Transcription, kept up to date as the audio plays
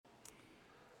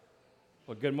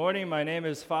Well, good morning. My name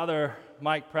is Father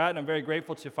Mike Pratt, and I'm very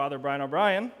grateful to Father Brian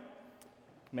O'Brien, a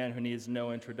man who needs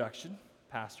no introduction,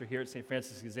 pastor here at St.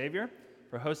 Francis Xavier,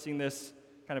 for hosting this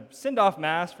kind of send-off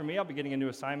mass for me. I'll be getting a new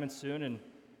assignment soon and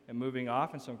moving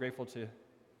off, and so I'm grateful to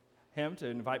him to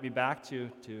invite me back to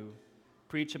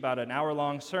preach about an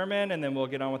hour-long sermon, and then we'll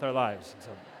get on with our lives.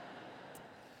 So,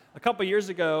 a couple years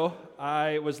ago,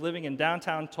 I was living in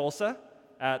downtown Tulsa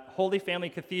at Holy Family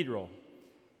Cathedral,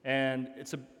 and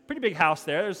it's a pretty big house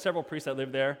there. There's several priests that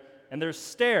live there, and there's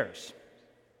stairs.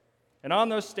 And on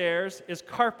those stairs is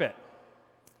carpet.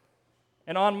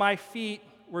 And on my feet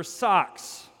were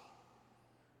socks.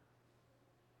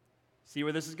 See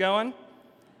where this is going?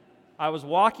 I was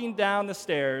walking down the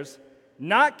stairs,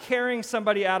 not carrying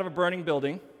somebody out of a burning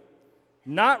building,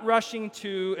 not rushing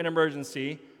to an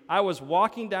emergency. I was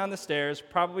walking down the stairs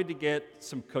probably to get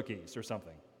some cookies or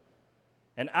something.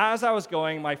 And as I was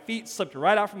going, my feet slipped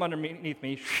right out from underneath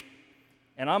me,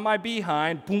 and on my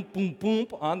behind, boom, boom, boom,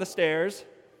 on the stairs,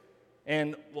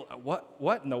 and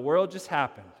what in the world just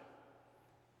happened?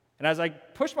 And as I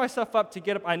pushed myself up to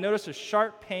get up, I noticed a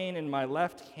sharp pain in my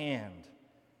left hand,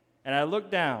 and I looked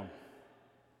down,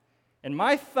 and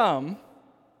my thumb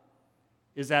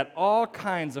is at all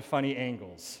kinds of funny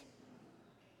angles.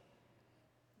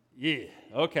 Yeah,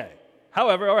 okay.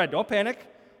 However, all right, don't panic.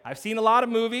 I've seen a lot of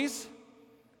movies.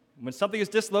 When something is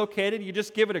dislocated, you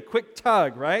just give it a quick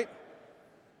tug, right?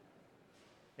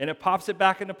 And it pops it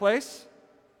back into place.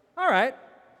 All right,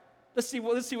 let's see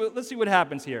what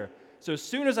happens here. So as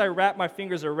soon as I wrapped my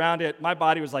fingers around it, my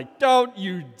body was like, "Don't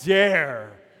you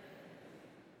dare!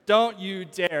 Don't you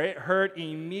dare!" It hurt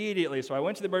immediately. So I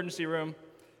went to the emergency room,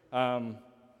 and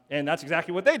that's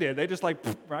exactly what they did. They just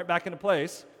right back into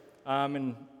place,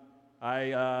 and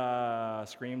I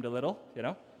screamed a little,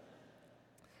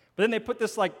 But then they put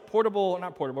this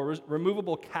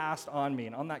removable cast on me,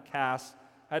 and on that cast,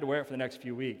 I had to wear it for the next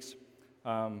few weeks.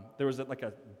 There was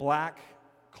a black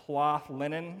cloth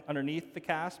linen underneath the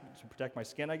cast to protect my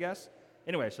skin, I guess.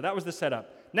 Anyway, so that was the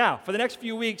setup. Now, for the next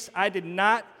few weeks, I did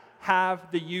not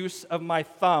have the use of my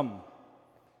thumb.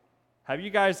 Have you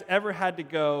guys ever had to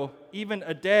go even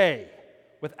a day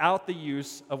without the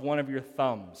use of one of your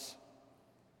thumbs?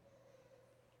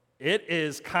 It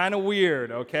is kind of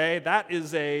weird, okay? That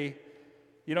is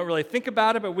you don't really think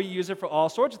about it, but we use it for all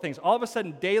sorts of things. All of a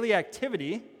sudden, daily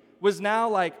activity was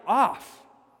now off.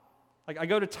 I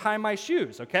go to tie my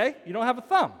shoes, okay? You don't have a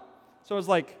thumb. So it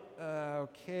was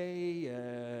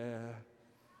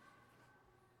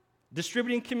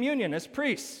distributing communion as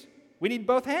priests. We need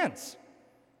both hands.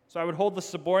 So I would hold the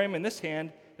ciborium in this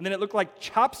hand, and then it looked like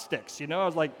chopsticks, I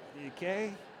was like,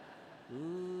 okay.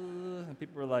 And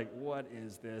people were like, "What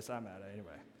is this?" I'm at it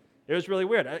anyway. It was really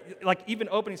weird. Even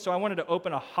opening, so I wanted to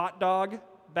open a hot dog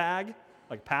bag,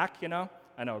 pack, I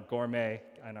know, gourmet,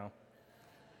 I know.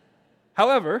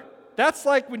 However, that's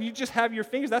when you just have your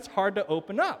fingers, that's hard to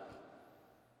open up.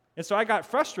 And so I got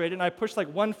frustrated, and I pushed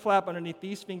one flap underneath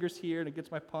these fingers here, and it gets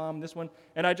my palm, this one,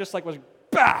 and I just was,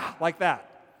 bah, like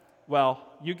that. Well,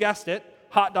 you guessed it,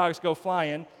 hot dogs go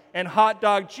flying, and hot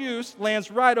dog juice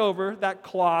lands right over that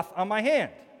cloth on my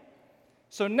hand.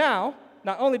 So now,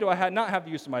 not only do I not have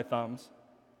the use of my thumbs,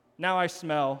 now I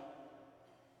smell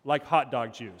like hot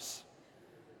dog juice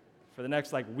for the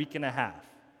next week and a half.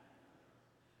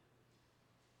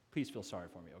 Please feel sorry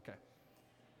for me, okay?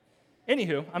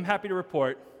 Anywho, I'm happy to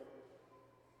report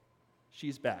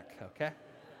she's back, okay?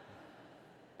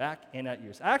 Back and at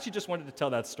use. I actually just wanted to tell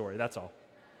that story, that's all.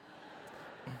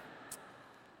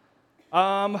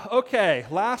 Okay,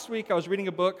 last week I was reading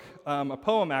a book, a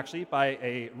poem actually, by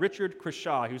a Richard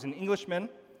Crashaw. He was an Englishman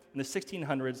in the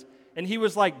 1600s, and he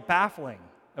was baffling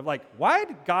of why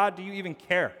God do you even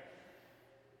care?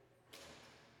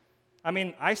 I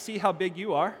mean, I see how big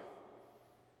you are.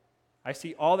 I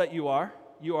see all that you are.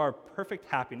 You are perfect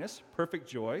happiness, perfect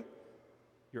joy.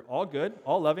 You're all good,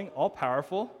 all loving, all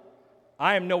powerful.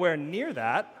 I am nowhere near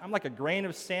that. I'm like a grain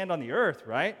of sand on the earth,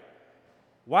 right?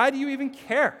 Why do you even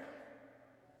care?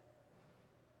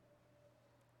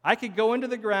 I could go into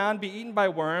the ground, be eaten by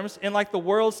worms, and the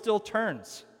world still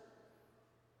turns.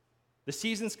 The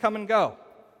seasons come and go.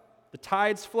 The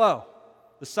tides flow.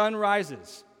 The sun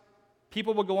rises.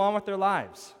 People will go on with their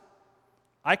lives.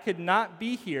 I could not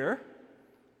be here,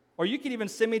 or you could even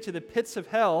send me to the pits of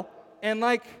hell, and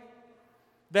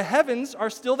the heavens are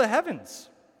still the heavens.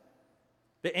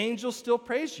 The angels still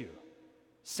praise you.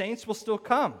 Saints will still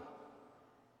come.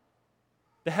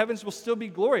 The heavens will still be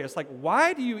glorious.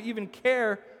 Why do you even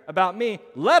care about me,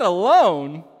 let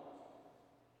alone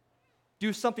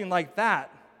do something like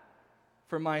that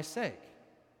for my sake?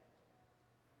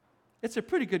 It's a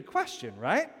pretty good question,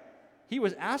 right? he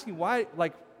was asking why,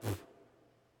 like,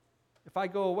 if I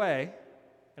go away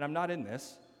and I'm not in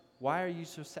this, why are you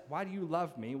so sad? Why do you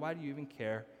love me? Why do you even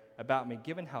care about me,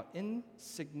 given how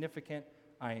insignificant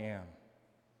I am?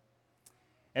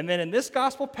 And then in this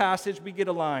gospel passage, we get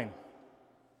a line.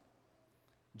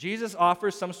 Jesus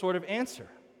offers some sort of answer.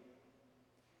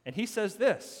 And he says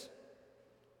this,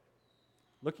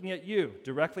 looking at you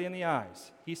directly in the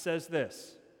eyes, he says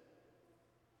this,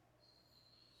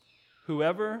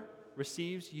 whoever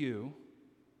receives you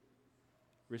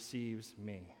receives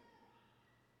me.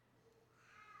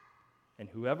 And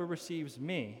whoever receives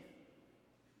me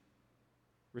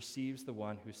receives the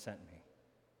one who sent me.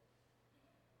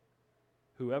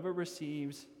 Whoever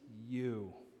receives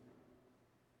you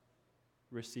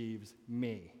receives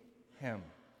me, him.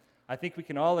 I think we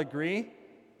can all agree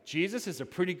Jesus is a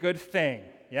pretty good thing,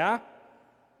 yeah?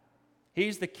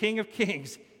 He's the King of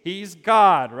Kings. He's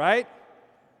God, right?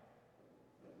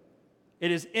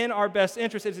 It is in our best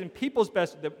interest. It is in people's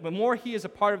best. The more he is a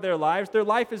part of their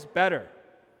life is better.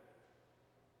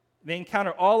 They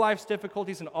encounter all life's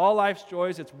difficulties and all life's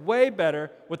joys. It's way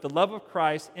better with the love of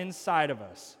Christ inside of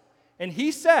us. And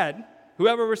he said,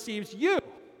 whoever receives you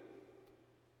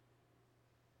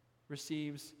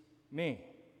receives me.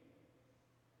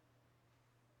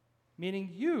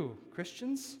 Meaning you,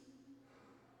 Christians,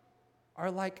 are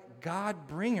like God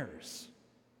bringers.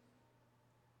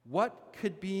 What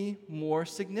could be more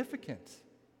significant?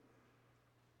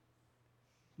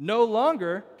 No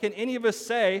longer can any of us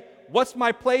say, what's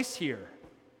my place here?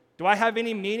 Do I have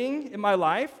any meaning in my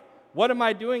life? What am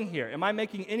I doing here? Am I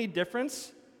making any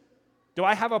difference? Do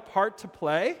I have a part to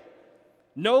play?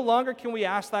 No longer can we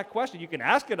ask that question. You can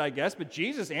ask it, I guess, but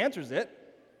Jesus answers it.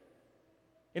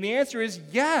 And the answer is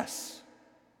yes.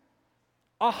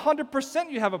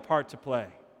 100% you have a part to play.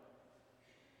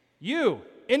 You,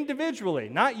 individually,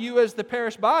 not you as the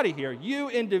parish body here, you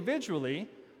individually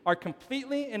are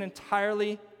completely and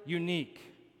entirely unique,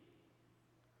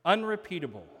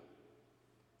 unrepeatable,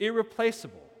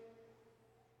 irreplaceable.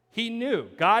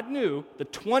 God knew the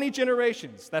 20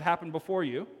 generations that happened before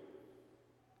you.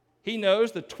 He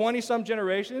knows the 20-some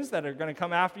generations that are going to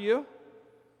come after you.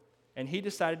 And he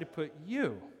decided to put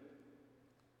you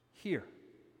here,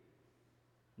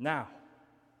 now,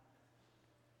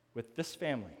 with this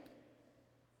family,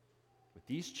 with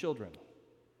these children,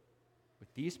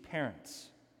 with these parents,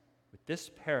 with this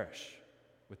parish,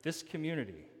 with this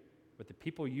community, with the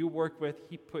people you work with.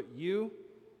 He put you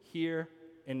here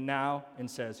and now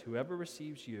and says, whoever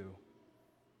receives you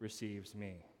receives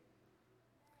me.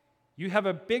 You have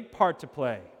a big part to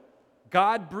play.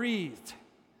 God breathed.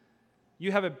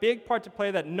 You have a big part to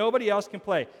play that nobody else can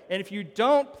play. And if you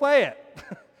don't play it,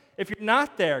 if you're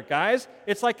not there, guys,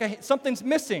 it's like something's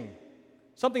missing.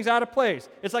 Something's out of place.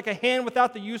 It's like a hand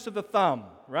without the use of the thumb,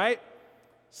 right?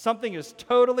 Something is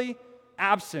totally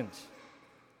absent.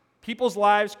 People's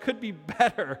lives could be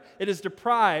better. It is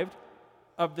deprived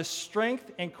of the strength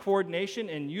and coordination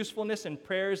and usefulness and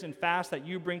prayers and fasts that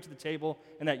you bring to the table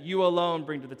and that you alone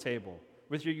bring to the table.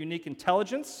 With your unique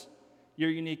intelligence, your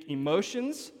unique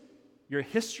emotions, your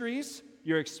histories,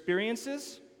 your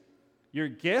experiences, your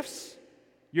gifts,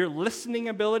 your listening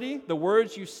ability, the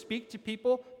words you speak to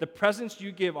people, the presence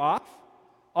you give off,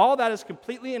 all that is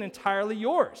completely and entirely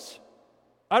yours,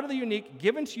 utterly unique,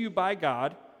 given to you by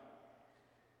God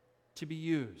to be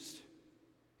used.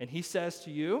 And he says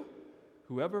to you,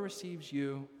 whoever receives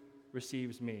you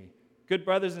receives me. Good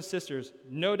brothers and sisters,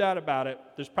 no doubt about it,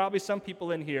 there's probably some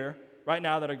people in here right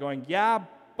now that are going, yeah,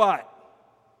 but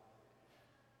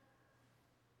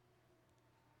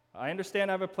I understand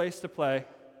I have a place to play,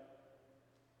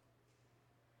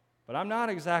 but I'm not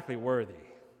exactly worthy.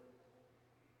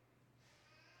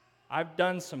 I've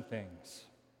done some things.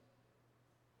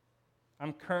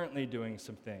 I'm currently doing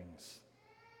some things.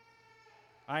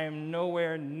 I am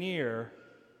nowhere near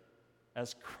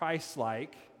as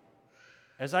Christ-like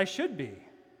as I should be.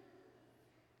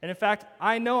 And in fact,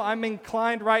 I know I'm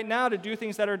inclined right now to do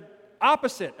things that are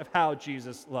opposite of how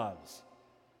Jesus loves.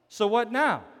 So what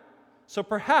now? So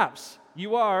perhaps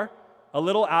you are a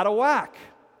little out of whack,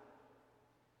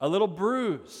 a little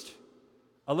bruised,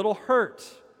 a little hurt,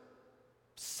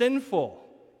 sinful.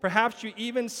 Perhaps you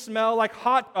even smell like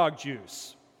hot dog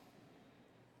juice.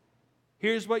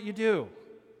 Here's what you do.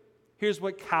 Here's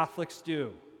what Catholics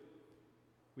do.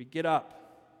 We get up.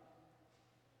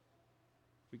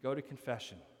 We go to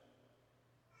confession.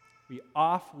 We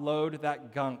offload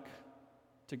that gunk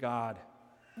to God.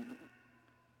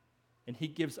 And he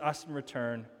gives us in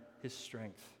return his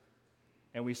strength.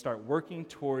 And we start working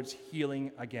towards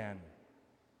healing again.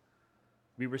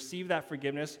 We receive that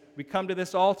forgiveness. We come to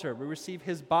this altar. We receive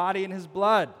his body and his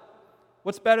blood.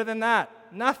 What's better than that?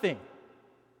 Nothing.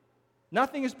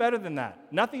 Nothing is better than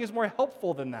that. Nothing is more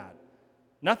helpful than that.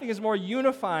 Nothing is more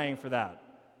unifying for that.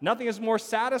 Nothing is more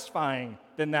satisfying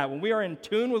than that. When we are in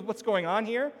tune with what's going on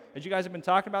here, as you guys have been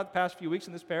talking about the past few weeks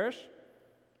in this parish,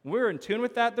 when we're in tune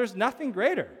with that, there's nothing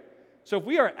greater. So if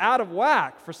we are out of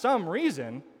whack for some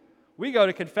reason, we go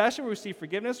to confession, we receive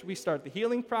forgiveness, we start the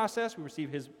healing process, we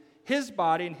receive his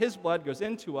body and his blood goes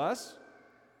into us,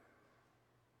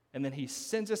 and then he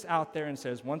sends us out there and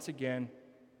says, once again,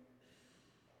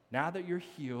 now that you're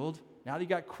healed, now that you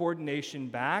got coordination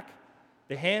back,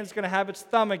 the hand's going to have its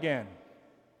thumb again.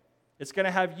 It's going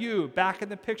to have you back in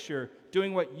the picture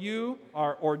doing what you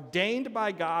are ordained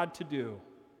by God to do.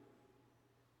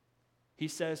 He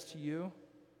says to you,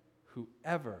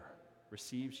 whoever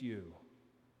receives you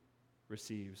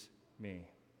receives me.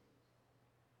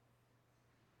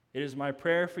 It is my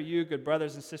prayer for you, good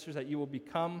brothers and sisters, that you will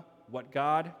become what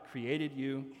God created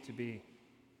you to be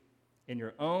in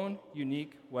your own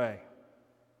unique way.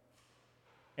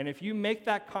 And if you make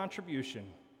that contribution,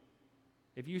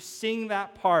 if you sing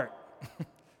that part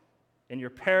in your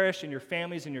parish, in your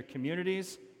families, in your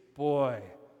communities, boy,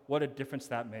 what a difference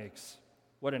that makes.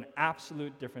 What an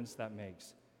absolute difference that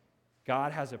makes.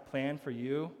 God has a plan for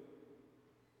you,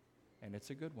 and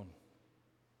it's a good one.